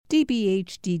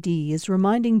CBHDD is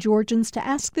reminding Georgians to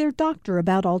ask their doctor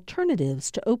about alternatives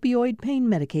to opioid pain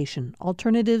medication.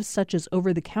 Alternatives such as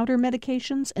over-the-counter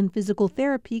medications and physical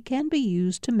therapy can be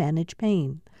used to manage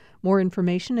pain. More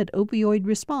information at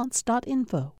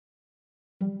opioidresponse.info.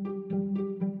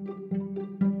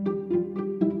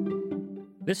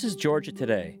 This is Georgia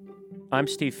Today. I'm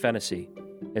Steve Fennessy.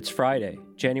 It's Friday,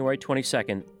 January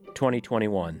 22nd,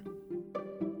 2021.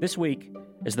 This week,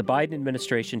 as the Biden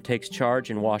administration takes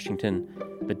charge in Washington,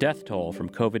 the death toll from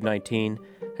COVID-19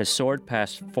 has soared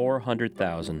past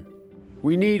 400,000.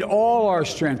 We need all our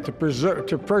strength to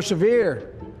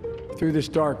persevere through this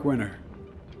dark winter.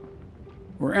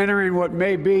 We're entering what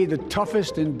may be the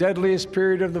toughest and deadliest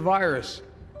period of the virus.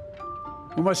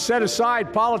 We must set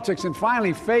aside politics and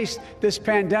finally face this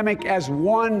pandemic as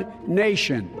one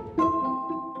nation.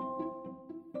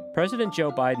 President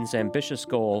Joe Biden's ambitious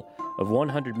goal of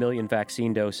 100 million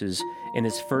vaccine doses in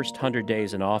his first 100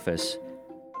 days in office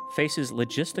faces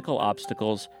logistical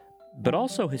obstacles, but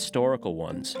also historical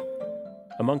ones.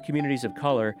 Among communities of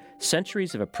color,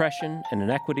 centuries of oppression and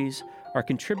inequities are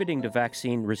contributing to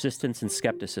vaccine resistance and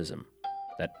skepticism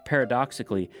that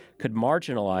paradoxically could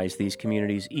marginalize these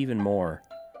communities even more.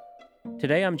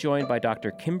 Today I'm joined by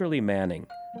Dr. Kimberly Manning,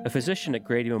 a physician at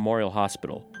Grady Memorial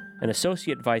Hospital, an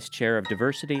Associate Vice Chair of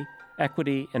Diversity,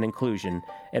 Equity, and Inclusion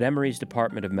at Emory's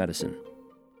Department of Medicine.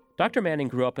 Dr. Manning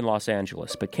grew up in Los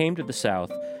Angeles, but came to the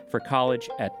South for college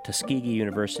at Tuskegee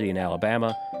University in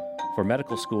Alabama, for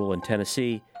medical school in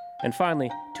Tennessee, and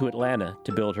finally to Atlanta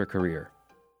to build her career.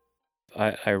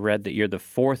 I read that you're the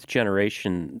fourth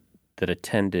generation that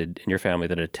attended, in your family,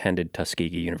 that attended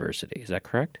Tuskegee University. Is that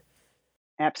correct?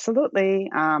 Absolutely.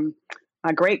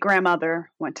 My great-grandmother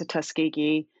went to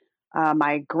Tuskegee.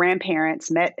 My grandparents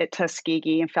met at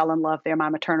Tuskegee and fell in love there, my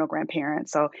maternal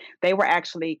grandparents. So they were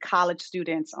actually college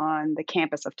students on the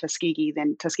campus of Tuskegee,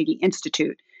 then Tuskegee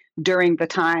Institute, during the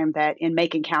time that in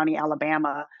Macon County,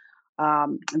 Alabama,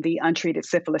 the untreated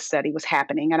syphilis study was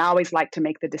happening. And I always like to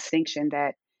make the distinction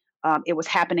that it was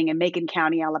happening in Macon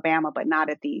County, Alabama, but not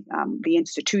at the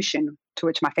institution to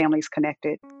which my family is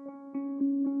connected.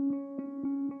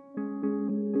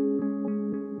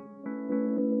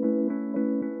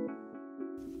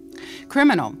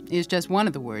 Criminal is just one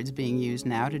of the words being used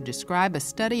now to describe a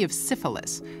study of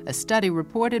syphilis, a study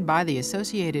reported by the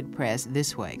Associated Press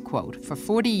this way, quote, "For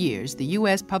 40 years, the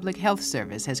U.S. Public Health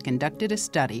Service has conducted a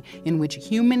study in which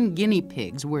human guinea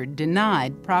pigs were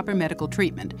denied proper medical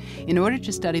treatment in order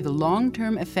to study the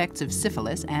long-term effects of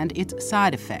syphilis and its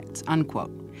side effects,"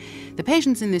 unquote. The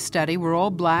patients in this study were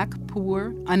all black,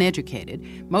 poor, uneducated,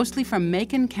 mostly from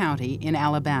Macon County in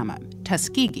Alabama.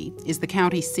 Tuskegee is the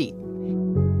county seat.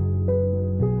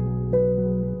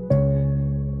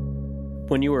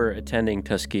 When you were attending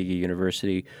Tuskegee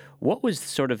University, what was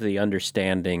sort of the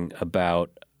understanding about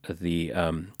the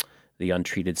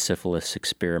untreated syphilis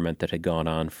experiment that had gone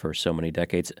on for so many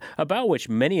decades, about which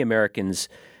many Americans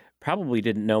probably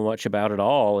didn't know much about at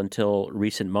all until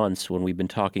recent months, when we've been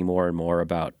talking more and more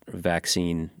about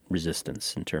vaccine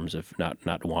resistance in terms of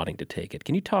not wanting to take it?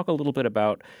 Can you talk a little bit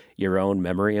about your own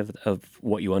memory of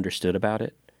what you understood about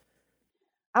it?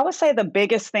 I would say the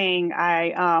biggest thing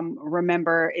I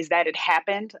remember is that it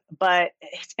happened, but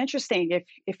it's interesting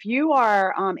if you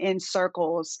are in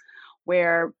circles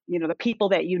where the people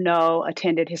that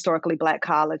attended historically Black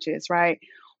colleges, right?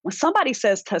 When somebody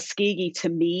says Tuskegee to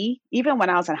me, even when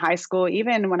I was in high school,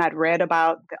 even when I'd read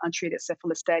about the untreated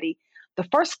syphilis study, the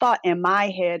first thought in my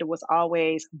head was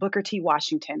always Booker T.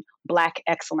 Washington, Black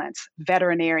excellence,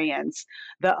 veterinarians,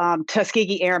 the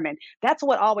Tuskegee Airmen. That's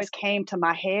what always came to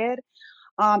my head.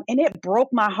 And it broke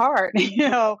my heart,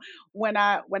 when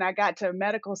I got to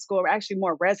medical school, or actually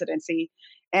more residency,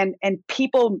 and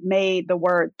people made the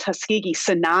word Tuskegee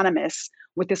synonymous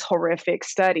with this horrific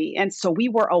study. And so we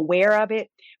were aware of it,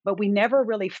 but we never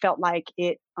really felt like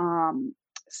it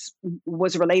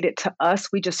was related to us.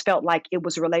 We just felt like it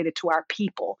was related to our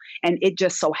people. And it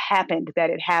just so happened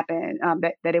that it happened,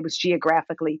 that it was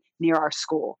geographically near our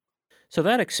school. So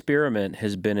that experiment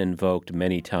has been invoked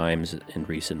many times in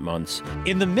recent months.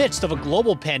 In the midst of a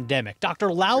global pandemic, Dr.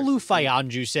 Laulu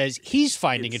Fayanju says he's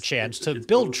finding a chance to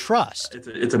build trust.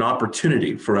 It's an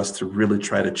opportunity for us to really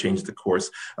try to change the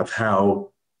course of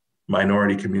how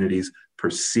minority communities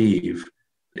perceive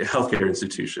healthcare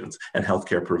institutions and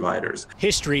healthcare providers.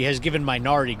 History has given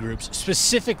minority groups,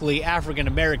 specifically African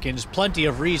Americans, plenty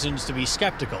of reasons to be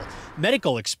skeptical.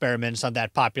 Medical experiments on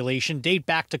that population date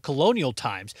back to colonial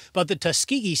times, but the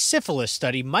Tuskegee syphilis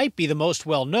study might be the most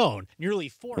well-known.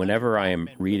 Whenever I am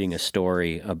reading a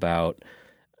story about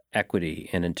equity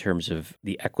and in terms of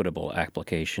the equitable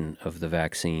application of the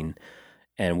vaccine,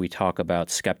 and we talk about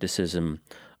skepticism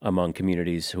among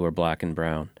communities who are Black and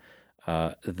brown,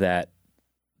 that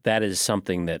is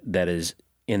something that is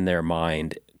in their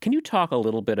mind. Can you talk a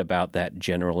little bit about that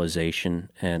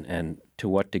generalization and to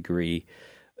what degree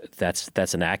that's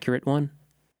an accurate one?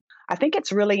 I think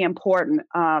it's really important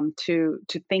to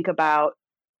think about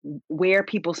where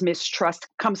people's mistrust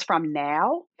comes from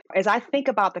now. As I think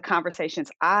about the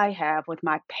conversations I have with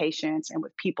my patients and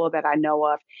with people that I know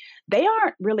of, they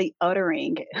aren't really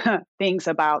uttering things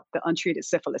about the untreated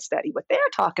syphilis study. What they're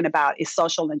talking about is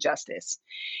social injustice.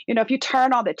 If you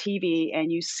turn on the TV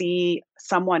and you see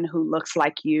someone who looks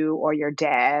like you or your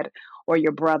dad or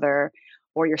your brother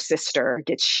or your sister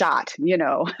gets shot,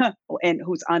 and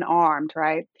who's unarmed,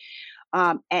 right?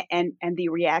 And the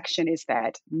reaction is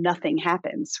that nothing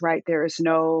happens, right? There is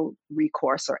no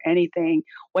recourse or anything.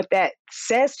 What that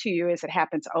says to you is it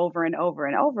happens over and over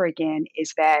and over again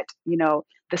is that,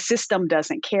 the system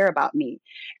doesn't care about me.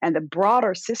 And the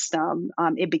broader system,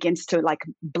 it begins to like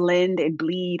blend and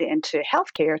bleed into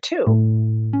healthcare too.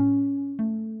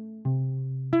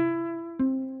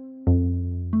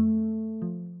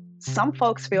 Some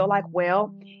folks feel like,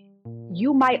 well,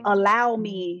 you might allow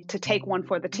me to take one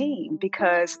for the team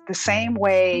because the same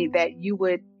way that you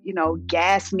would,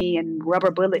 gas me and rubber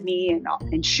bullet me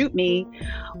and shoot me,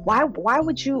 why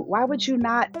would you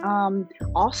not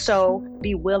also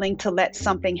be willing to let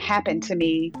something happen to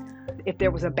me if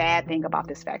there was a bad thing about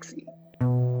this vaccine?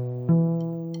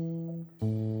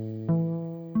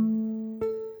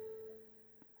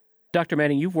 Dr.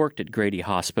 Manning, you've worked at Grady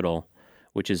Hospital,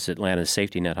 which is Atlanta's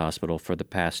safety net hospital, for the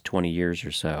past 20 years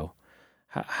or so.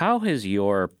 How has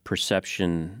your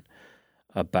perception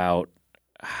about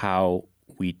how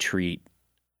we treat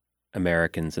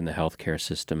Americans in the healthcare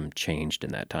system changed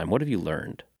in that time? What have you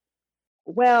learned?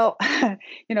 Well,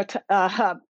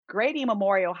 Grady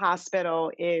Memorial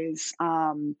Hospital is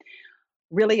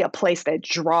really a place that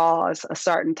draws a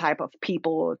certain type of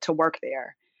people to work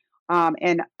there.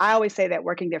 And I always say that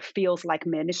working there feels like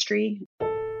ministry.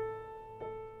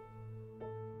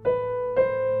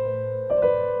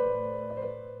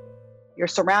 You're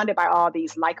surrounded by all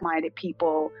these like-minded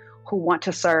people who want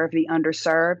to serve the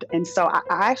underserved. And so I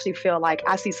actually feel like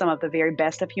I see some of the very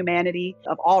best of humanity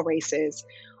of all races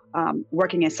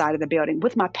working inside of the building.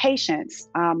 With my patients,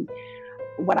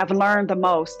 what I've learned the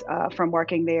most from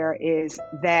working there is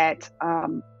that,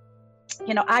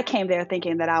 I came there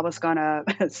thinking that I was going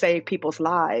to save people's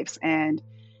lives. And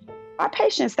our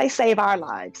patients, they save our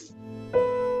lives.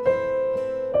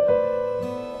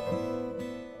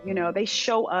 They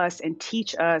show us and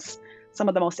teach us some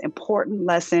of the most important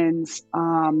lessons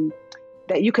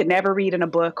that you could never read in a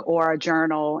book or a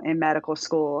journal in medical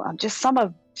school. Just some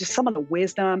of the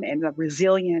wisdom and the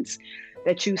resilience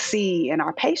that you see in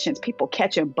our patients, people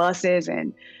catching buses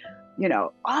and,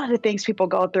 all of the things people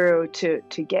go through to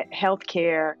get health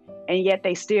care, and yet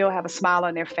they still have a smile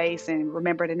on their face and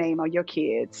remember the name of your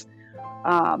kids.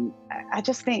 I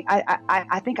just think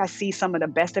I think I see some of the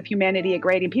best of humanity at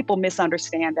Grady, and people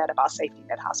misunderstand that about safety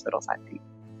net hospitals, I think.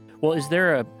 Well, is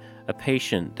there a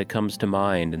patient that comes to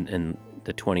mind in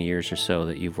the 20 years or so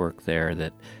that you've worked there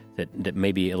that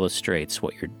maybe illustrates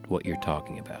what you're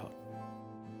talking about?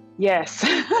 Yes,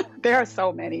 there are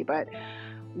so many, but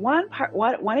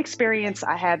one experience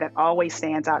I had that always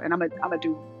stands out, and I'm gonna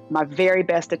do my very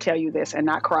best to tell you this and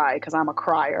not cry because I'm a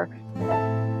crier.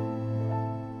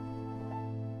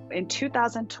 In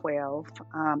 2012,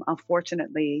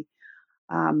 unfortunately,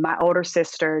 my older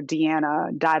sister,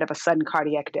 Deanna, died of a sudden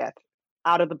cardiac death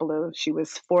out of the blue. She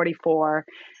was 44.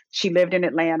 She lived in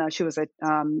Atlanta. She was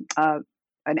an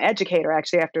educator,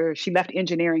 actually. After she left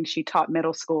engineering, she taught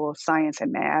middle school science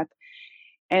and math.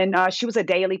 And she was a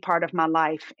daily part of my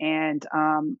life. And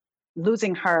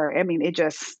losing her, it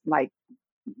just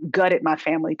gutted my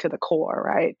family to the core,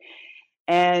 right?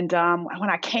 And when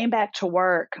I came back to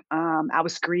work, I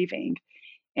was grieving,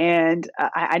 and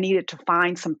I needed to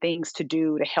find some things to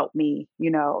do to help me,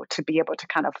 to be able to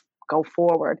kind of go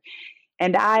forward.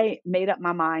 And I made up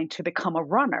my mind to become a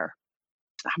runner.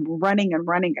 I'm running and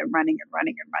running and running and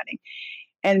running and running,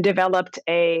 and developed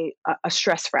a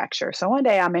stress fracture. So one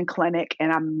day I'm in clinic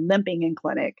and I'm limping in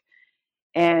clinic,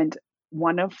 and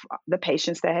one of the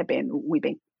patients that we've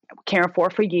been caring for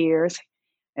years,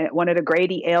 one of the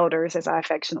Grady elders, as I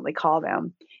affectionately call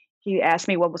them, he asked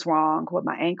me what was wrong with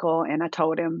my ankle, and I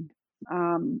told him.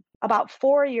 About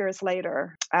 4 years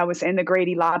later, I was in the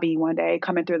Grady lobby one day,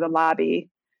 coming through the lobby.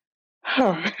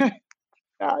 Oh,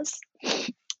 gosh.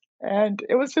 And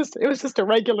it was just a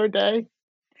regular day,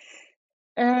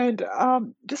 and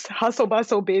just hustle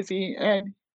bustle busy,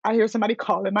 and I hear somebody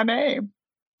calling my name,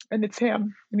 and it's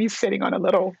him, and he's sitting on a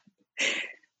little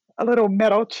a little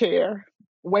metal chair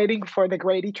waiting for the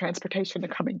Grady transportation to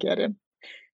come and get him.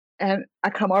 And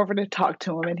I come over to talk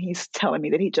to him, and he's telling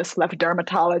me that he just left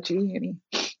dermatology, and he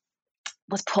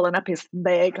was pulling up his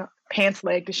pants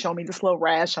leg, to show me this little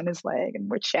rash on his leg, and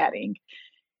we're chatting.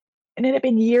 And it had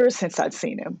been years since I'd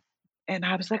seen him. And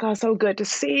I was like, oh, so good to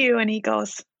see you. And he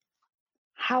goes,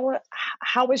 how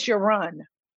was your run?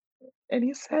 And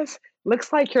he says,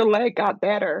 looks like your leg got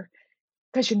better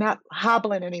because you're not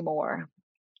hobbling anymore.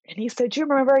 And he said, do you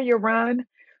remember your run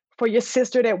for your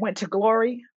sister that went to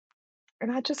Glory?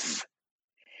 And I just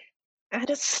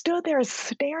stood there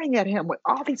staring at him with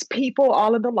all these people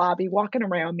all in the lobby walking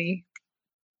around me.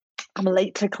 I'm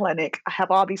late to clinic. I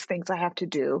have all these things I have to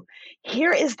do.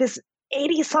 Here is this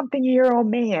 80-something-year-old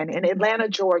man in Atlanta,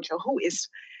 Georgia, who is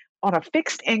on a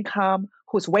fixed income,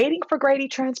 who's waiting for Grady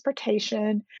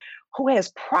transportation, who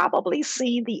has probably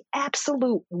seen the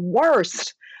absolute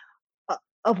worst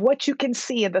of what you can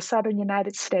see in the southern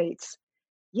United States.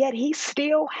 Yet he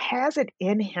still has it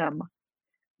in him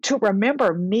to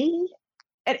remember me.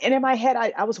 And in my head,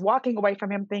 I was walking away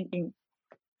from him thinking,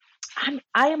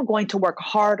 I am going to work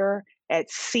harder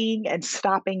at seeing and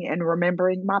stopping and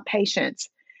remembering my patients,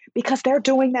 because they're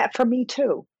doing that for me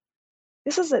too.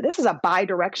 This is a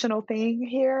bi-directional thing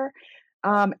here.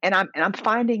 And I'm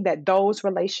finding that those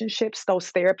relationships,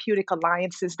 those therapeutic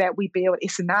alliances that we build,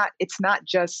 it's not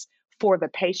just for the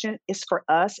patient, it's for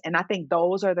us. And I think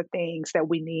those are the things that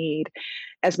we need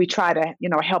as we try to,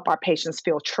 help our patients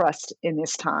feel trust in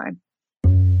this time.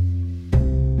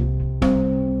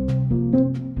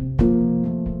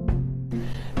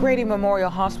 Grady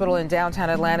Memorial Hospital in downtown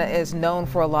Atlanta is known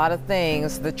for a lot of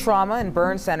things. The trauma and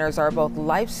burn centers are both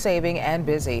life-saving and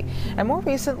busy. And more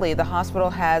recently, the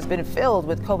hospital has been filled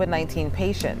with COVID-19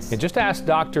 patients. And just ask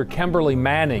Dr. Kimberly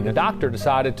Manning. A doctor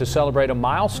decided to celebrate a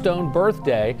milestone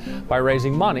birthday by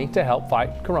raising money to help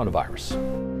fight coronavirus.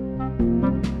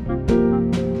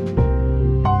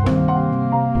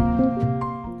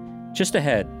 Just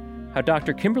ahead, how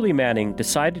Dr. Kimberly Manning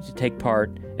decided to take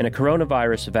part in a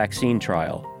coronavirus vaccine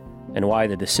trial, and why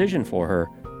the decision for her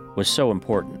was so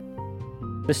important.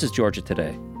 This is Georgia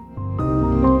Today.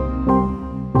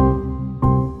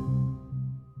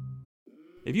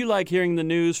 If you like hearing the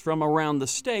news from around the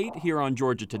state here on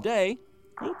Georgia Today,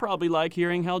 you'll probably like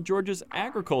hearing how Georgia's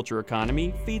agriculture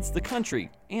economy feeds the country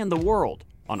and the world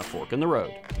on A Fork in the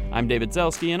Road. I'm David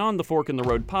Zelski, and on the Fork in the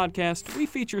Road podcast, we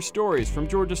feature stories from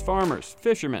Georgia's farmers,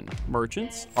 fishermen,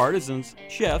 merchants, artisans,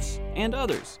 chefs, and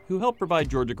others who help provide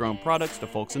Georgia-grown products to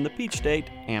folks in the Peach State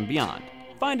and beyond.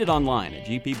 Find it online at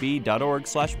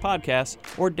gpb.org/podcast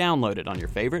or download it on your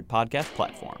favorite podcast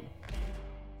platform.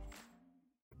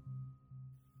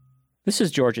 This is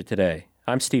Georgia Today.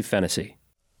 I'm Steve Fennessy.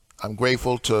 I'm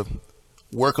grateful to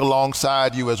work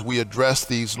alongside you as we address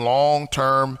these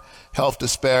long-term health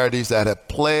disparities that have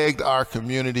plagued our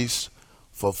communities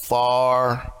for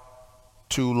far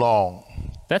too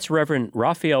long. That's Reverend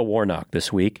Raphael Warnock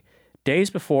this week, days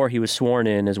before he was sworn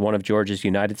in as one of Georgia's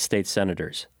United States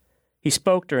senators. He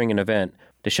spoke during an event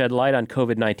to shed light on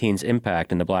COVID-19's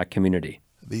impact in the Black community.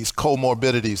 These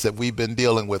comorbidities that we've been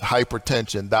dealing with,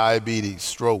 hypertension, diabetes,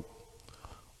 stroke,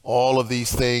 all of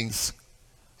these things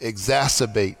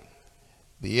exacerbate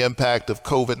the impact of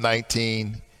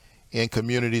COVID-19 in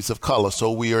communities of color.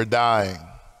 So we are dying,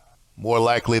 more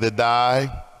likely to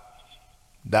die,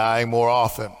 dying more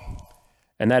often.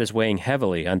 And that is weighing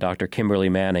heavily on Dr. Kimberly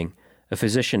Manning, a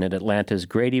physician at Atlanta's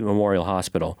Grady Memorial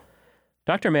Hospital.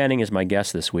 Dr. Manning is my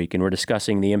guest this week, and we're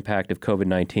discussing the impact of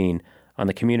COVID-19 on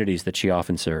the communities that she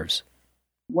often serves.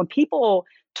 When people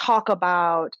talk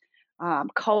about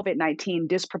COVID-19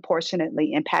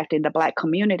 disproportionately impacting the Black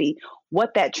community,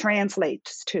 what that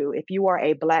translates to, if you are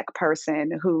a Black person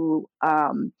who,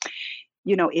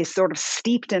 is sort of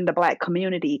steeped in the Black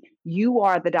community, you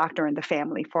are the doctor in the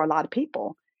family for a lot of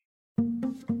people.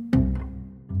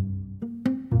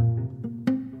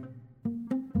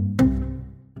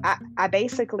 I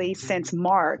basically, since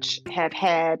March, have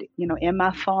had, in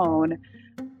my phone,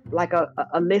 like a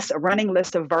running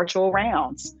list of virtual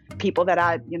rounds. People that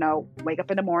I, wake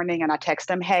up in the morning and I text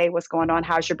them, hey, what's going on?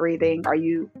 How's your breathing? Are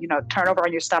you, turn over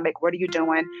on your stomach? What are you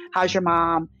doing? How's your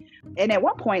mom? And at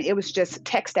one point it was just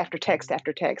text after text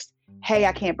after text. Hey,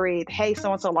 I can't breathe. Hey,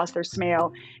 so-and-so lost their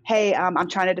smell. Hey, I'm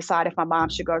trying to decide if my mom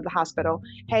should go to the hospital.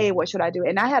 Hey, what should I do?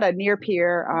 And I had a near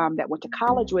peer that went to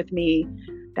college with me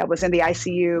that was in the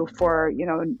ICU for,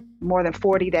 more than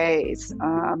 40 days,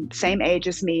 same age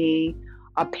as me,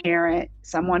 a parent,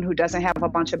 someone who doesn't have a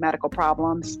bunch of medical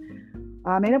problems.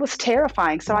 And it was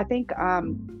terrifying. So I think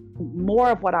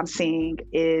more of what I'm seeing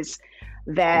is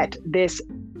that this,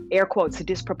 air quotes,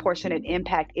 disproportionate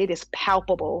impact, it is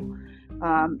palpable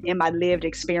in my lived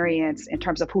experience in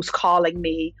terms of who's calling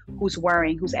me, who's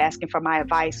worrying, who's asking for my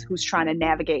advice, who's trying to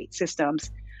navigate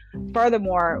systems.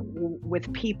 Furthermore,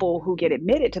 with people who get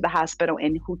admitted to the hospital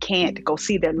and who can't go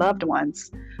see their loved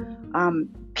ones,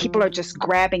 people are just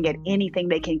grabbing at anything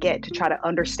they can get to try to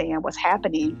understand what's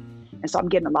happening. And so I'm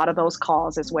getting a lot of those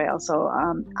calls as well. So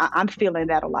I'm feeling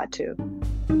that a lot too.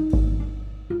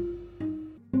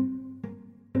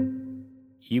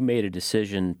 You made a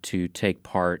decision to take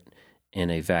part in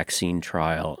a vaccine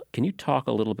trial. Can you talk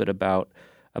a little bit about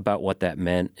what that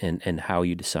meant and how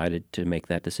you decided to make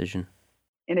that decision?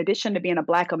 In addition to being a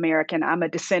Black American, I'm a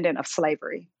descendant of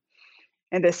slavery.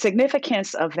 And the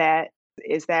significance of that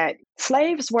is that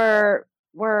slaves were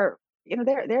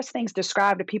there's things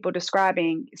described of people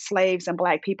describing slaves and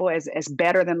Black people as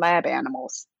better than lab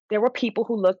animals. There were people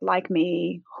who looked like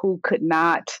me who could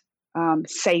not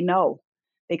say no.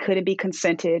 They couldn't be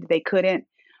consented. They couldn't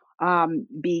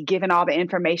be given all the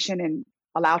information and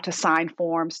allowed to sign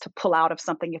forms to pull out of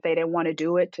something if they didn't want to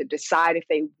do it, to decide if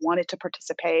they wanted to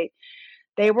participate.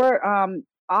 They were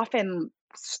often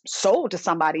sold to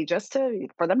somebody just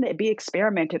for them to be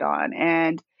experimented on.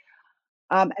 And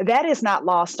that is not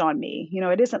lost on me.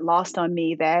 It isn't lost on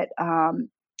me that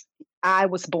I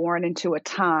was born into a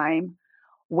time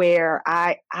where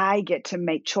I get to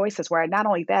make choices, where not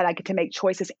only that, I get to make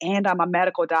choices, and I'm a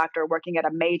medical doctor working at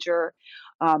a major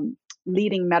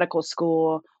leading medical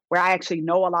school where I actually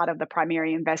know a lot of the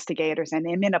primary investigators and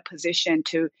am in a position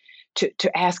to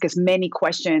ask as many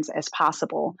questions as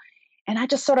possible. And I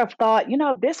just sort of thought,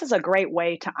 this is a great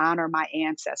way to honor my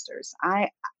ancestors. I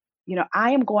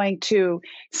am going to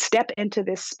step into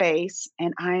this space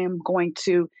and I am going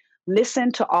to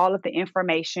listen to all of the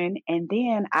information, and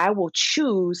then I will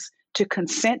choose to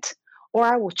consent or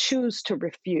I will choose to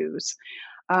refuse.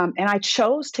 And I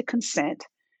chose to consent,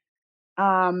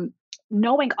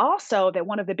 knowing also that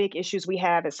one of the big issues we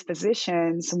have as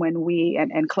physicians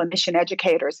and clinician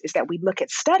educators is that we look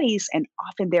at studies and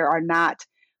often there are not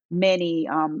many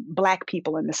Black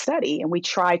people in the study, and we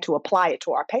try to apply it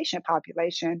to our patient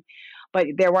population, but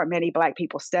there weren't many Black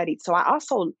people studied. So I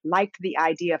also liked the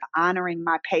idea of honoring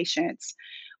my patients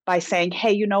by saying,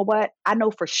 hey, you know what? I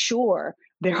know for sure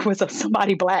there was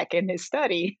somebody Black in this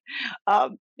study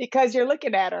because you're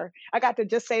looking at her. I got to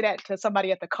just say that to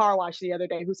somebody at the car wash the other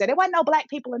day who said, there wasn't no Black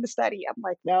people in the study. I'm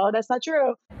like, no, that's not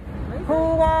true. Who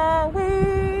are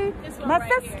we? My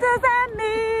sisters and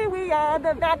me. We are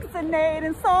the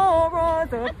vaccinating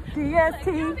sorors of DST.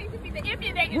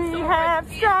 We have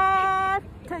strived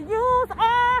to use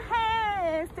our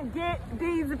hands to get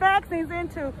these vaccines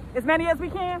into as many as we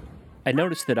can. I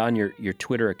noticed that on your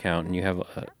Twitter account, and you have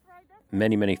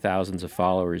many, many thousands of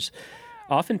followers,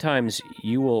 oftentimes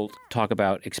you will talk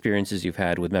about experiences you've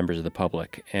had with members of the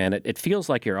public, and it feels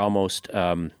like you've almost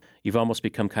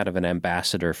become kind of an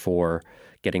ambassador for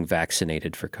getting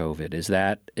vaccinated for COVID. Is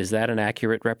that an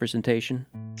accurate representation?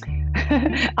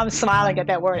 I'm smiling at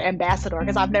that word ambassador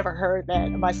because I've never heard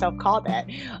that myself called that.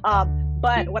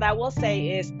 But what I will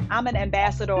say is I'm an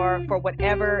ambassador for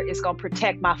whatever is going to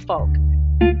protect my folk.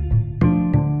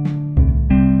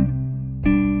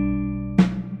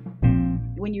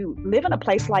 When you live in a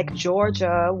place like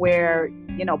Georgia where,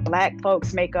 Black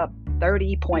folks make up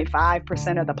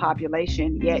 30.5% of the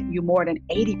population, yet you more than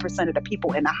 80% of the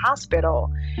people in the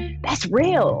hospital, that's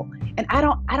real. And I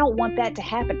don't want that to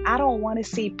happen. I don't want to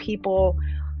see people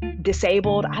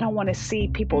disabled. I don't want to see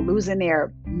people losing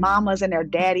their mamas and their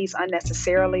daddies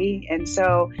unnecessarily. And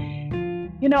so,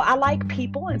 I like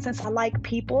people. And since I like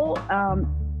people,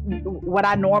 what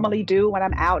I normally do when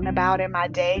I'm out and about in my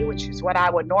day, which is what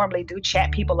I would normally do,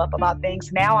 chat people up about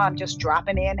things. Now I'm just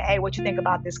dropping in, hey, what you think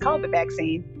about this COVID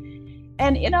vaccine?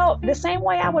 And, the same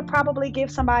way I would probably give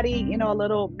somebody, a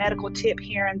little medical tip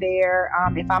here and there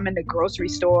if I'm in the grocery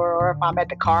store or if I'm at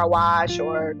the car wash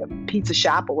or the pizza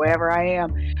shop or wherever I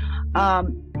am.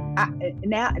 I'm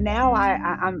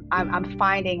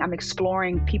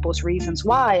exploring people's reasons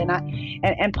why.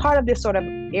 And part of this sort of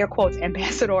air quotes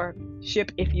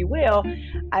ambassadorship, if you will,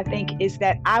 I think is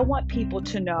that I want people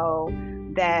to know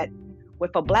that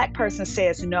if a Black person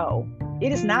says no,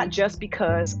 it is not just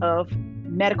because of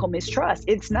medical mistrust.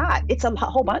 It's not. It's a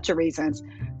whole bunch of reasons.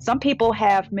 Some people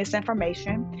have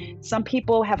misinformation. Some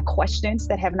people have questions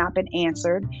that have not been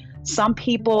answered. Some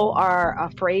people are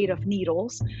afraid of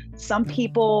needles. Some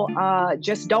people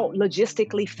just don't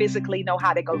logistically, physically know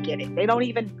how to go get it. They don't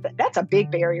even, that's a big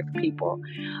barrier for people.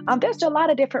 There's a lot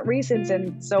of different reasons.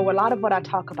 And so a lot of what I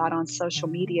talk about on social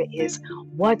media is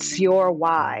what's your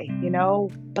why?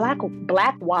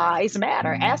 Black whys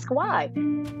matter. Ask why.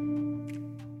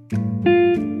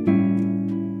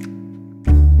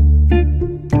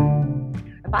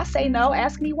 If I say no,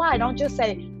 ask me why. Don't just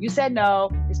say, you said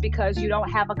no, it's because you don't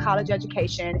have a college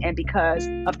education and because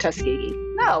of Tuskegee.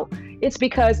 No, it's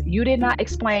because you did not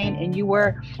explain and you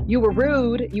were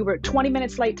rude. You were 20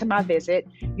 minutes late to my visit.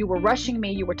 You were rushing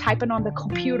me. You were typing on the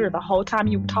computer the whole time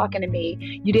you were talking to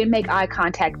me. You didn't make eye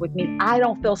contact with me. I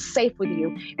don't feel safe with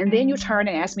you. And then you turn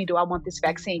and ask me, do I want this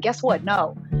vaccine? Guess what?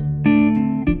 No.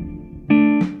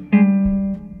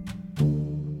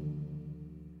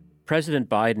 President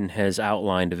Biden has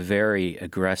outlined a very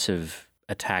aggressive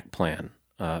attack plan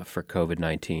for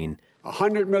COVID-19.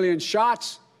 100 million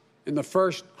shots in the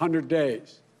first 100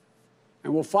 days.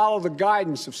 And we'll follow the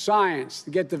guidance of science to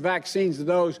get the vaccines to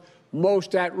those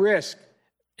most at risk.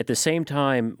 At the same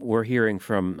time, we're hearing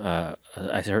from,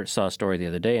 saw a story the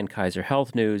other day in Kaiser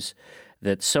Health News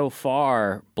that so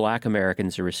far, Black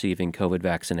Americans are receiving COVID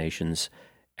vaccinations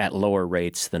at lower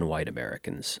rates than white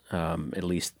Americans, at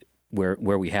least where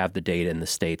we have the data in the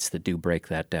states that do break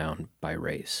that down by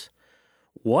race.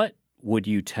 What would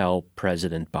you tell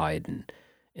President Biden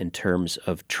in terms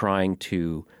of trying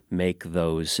to make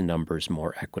those numbers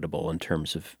more equitable in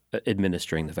terms of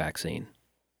administering the vaccine?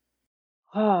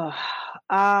 Well,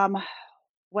 I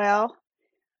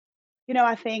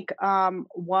think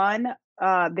one,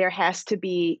 there has to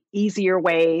be easier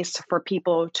ways for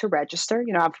people to register.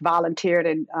 I've volunteered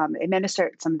and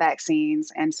administered some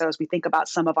vaccines. And so as we think about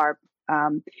some of our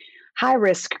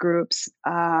high-risk groups,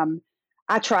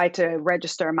 I tried to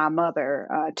register my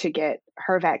mother to get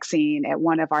her vaccine at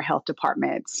one of our health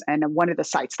departments and one of the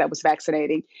sites that was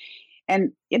vaccinating.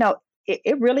 And,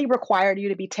 it really required you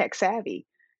to be tech savvy.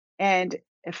 And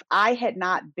if I had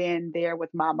not been there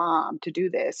with my mom to do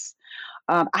this,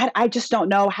 I just don't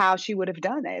know how she would have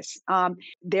done this.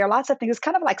 There are lots of things. It's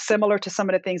kind of like similar to some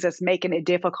of the things that's making it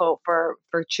difficult for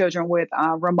children with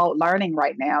remote learning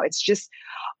right now. It's just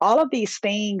all of these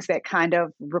things that kind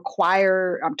of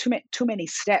require too many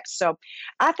steps. So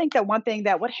I think that one thing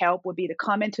that would help would be to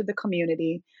come into the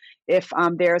community. If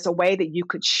there's a way that you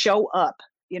could show up,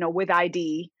 with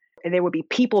ID, and there would be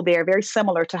people there, very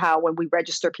similar to how when we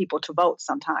register people to vote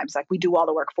sometimes, like we do all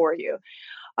the work for you.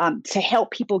 To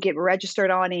help people get registered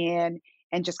on in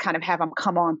and just kind of have them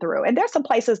come on through. And there's some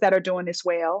places that are doing this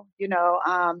well.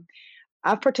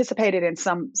 I've participated in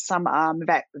some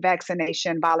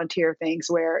vaccination volunteer things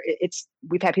where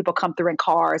we've had people come through in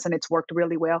cars and it's worked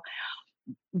really well.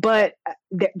 But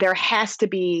there has to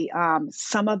be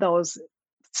some of those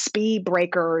speed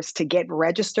breakers to get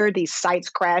registered, these sites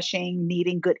crashing,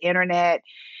 needing good internet,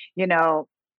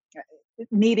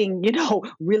 needing,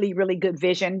 really, really good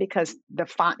vision because the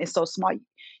font is so small.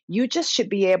 You just should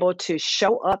be able to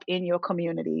show up in your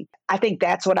community. I think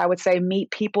that's what I would say.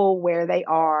 Meet people where they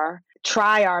are.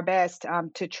 Try our best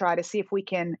to try to see if we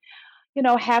can,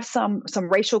 have some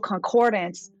racial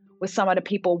concordance with some of the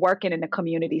people working in the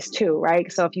communities too,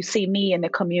 right? So if you see me in the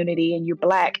community and you're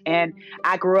Black and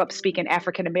I grew up speaking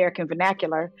African American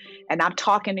vernacular and I'm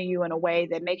talking to you in a way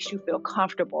that makes you feel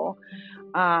comfortable,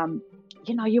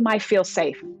 you might feel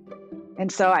safe.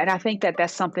 And I think that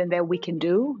that's something that we can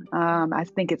do. I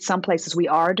think at some places we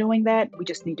are doing that. We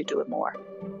just need to do it more.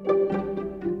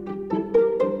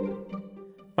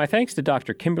 My thanks to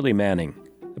Dr. Kimberly Manning,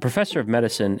 a professor of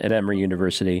medicine at Emory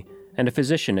University and a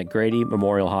physician at Grady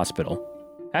Memorial Hospital.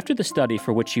 After the study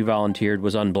for which she volunteered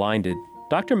was unblinded,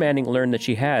 Dr. Manning learned that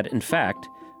she had, in fact,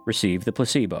 received the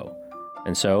placebo,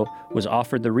 and so was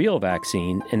offered the real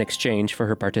vaccine in exchange for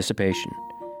her participation.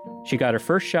 She got her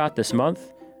first shot this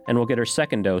month and will get her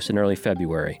second dose in early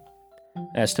February.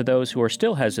 As to those who are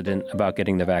still hesitant about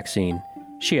getting the vaccine,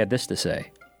 she had this to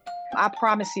say. I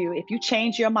promise you, if you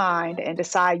change your mind and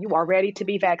decide you are ready to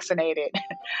be vaccinated,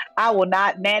 I will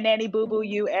not nanny boo-boo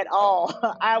you at all.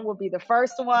 I will be the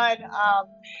first one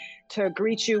to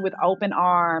greet you with open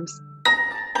arms.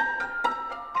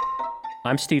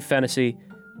 I'm Steve Fennessy.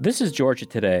 This is Georgia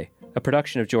Today, a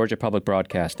production of Georgia Public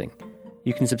Broadcasting.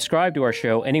 You can subscribe to our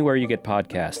show anywhere you get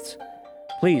podcasts.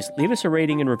 Please leave us a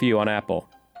rating and review on Apple.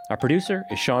 Our producer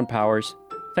is Sean Powers.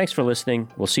 Thanks for listening.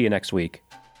 We'll see you next week.